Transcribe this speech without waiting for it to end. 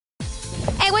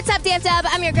What's up, DFW?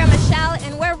 I'm your girl Michelle,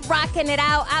 and we're rocking it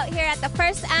out here at the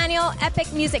first annual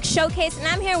Epic Music Showcase, and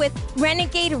I'm here with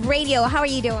Renegade Radio. How are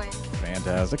you doing?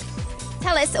 Fantastic.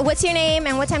 Tell us, what's your name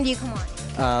and what time do you come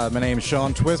on? My name is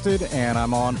Sean Twisted, and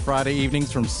I'm on Friday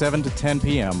evenings from 7 to 10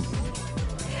 p.m.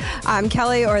 I'm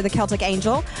Kelly, or the Celtic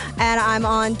Angel, and I'm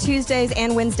on Tuesdays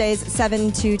and Wednesdays,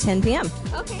 7 to 10 p.m.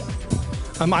 Okay.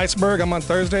 I'm Iceberg. I'm on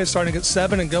Thursdays, starting at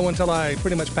 7 and go until I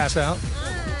pretty much pass out.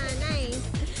 Nice.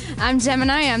 I'm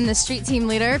Gemini. I'm the street team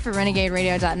leader for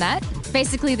RenegadeRadio.net,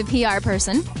 basically the PR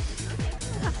person.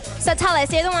 So tell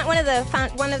us, you're one of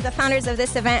the founders of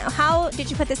this event. How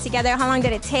did you put this together? How long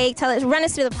did it take? Run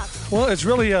us through the process. Well, it's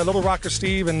really Little Rocker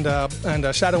Steve and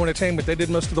Shadow Entertainment. They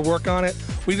did most of the work on it.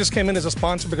 We just came in as a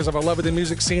sponsor because of our love of the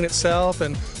music scene itself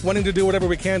and wanting to do whatever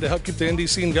we can to help keep the indie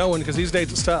scene going, because these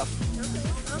days it's tough.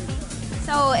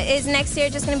 So is next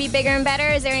year just going to be bigger and better?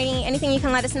 Is there anything you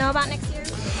can let us know about next year?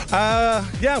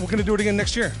 Yeah, we're going to do it again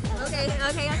next year. Okay.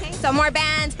 So more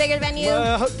bands, bigger venue?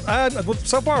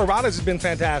 So far, Rada's has been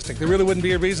fantastic. There really wouldn't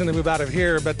be a reason to move out of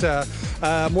here, but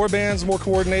more bands, more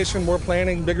coordination, more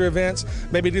planning, bigger events,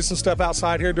 maybe do some stuff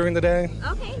outside here during the day.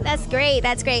 Okay, that's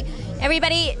great.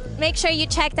 Everybody, make sure you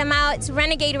check them out. It's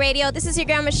Renegade Radio. This is your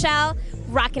girl, Michelle,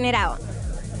 rocking it out.